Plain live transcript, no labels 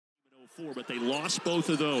4, but they lost both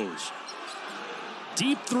of those.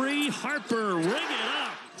 Deep three, Harper, ring it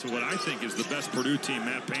up. To what I think is the best Purdue team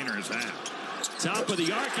Matt Painter has had. Top of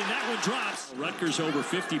the arc, and that one drops. Rutgers over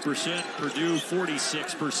 50%, Purdue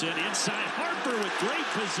 46%. Inside, Harper with great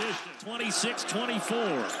position.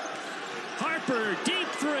 26-24. Harper, deep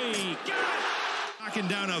three, got it! Knocking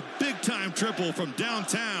down a big-time triple from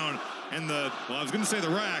downtown. And I was going to say the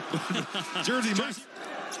rack, but Jersey must.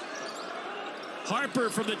 Harper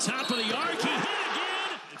from the top of the arc, he hit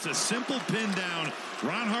again! It's a simple pin down.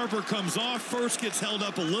 Ron Harper comes off first, gets held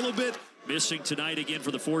up a little bit. Missing tonight again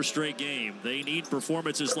for the 4th straight game. They need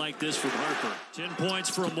performances like this from Harper. 10 points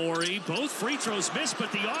for Amori. Both free throws missed,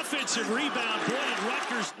 but the offensive rebound, boy, and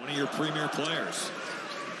Rutgers. One of your premier players.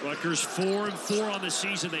 Rutgers 4-4 on the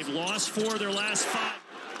season. They've lost 4 of their last 5.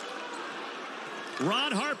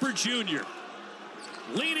 Ron Harper Jr.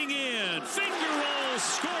 leaning in, finger rolls,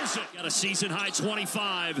 scores it. Got a season high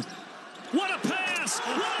 25. What a pass!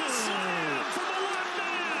 What a slam from the left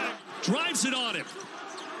man! Drives it on him.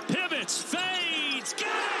 Pivots, fades, got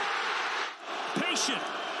it! Patient,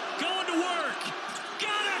 going to work,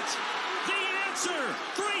 got it! The answer,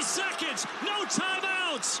 3 seconds, no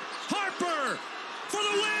timeouts! Harper for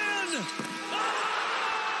the win! Oh!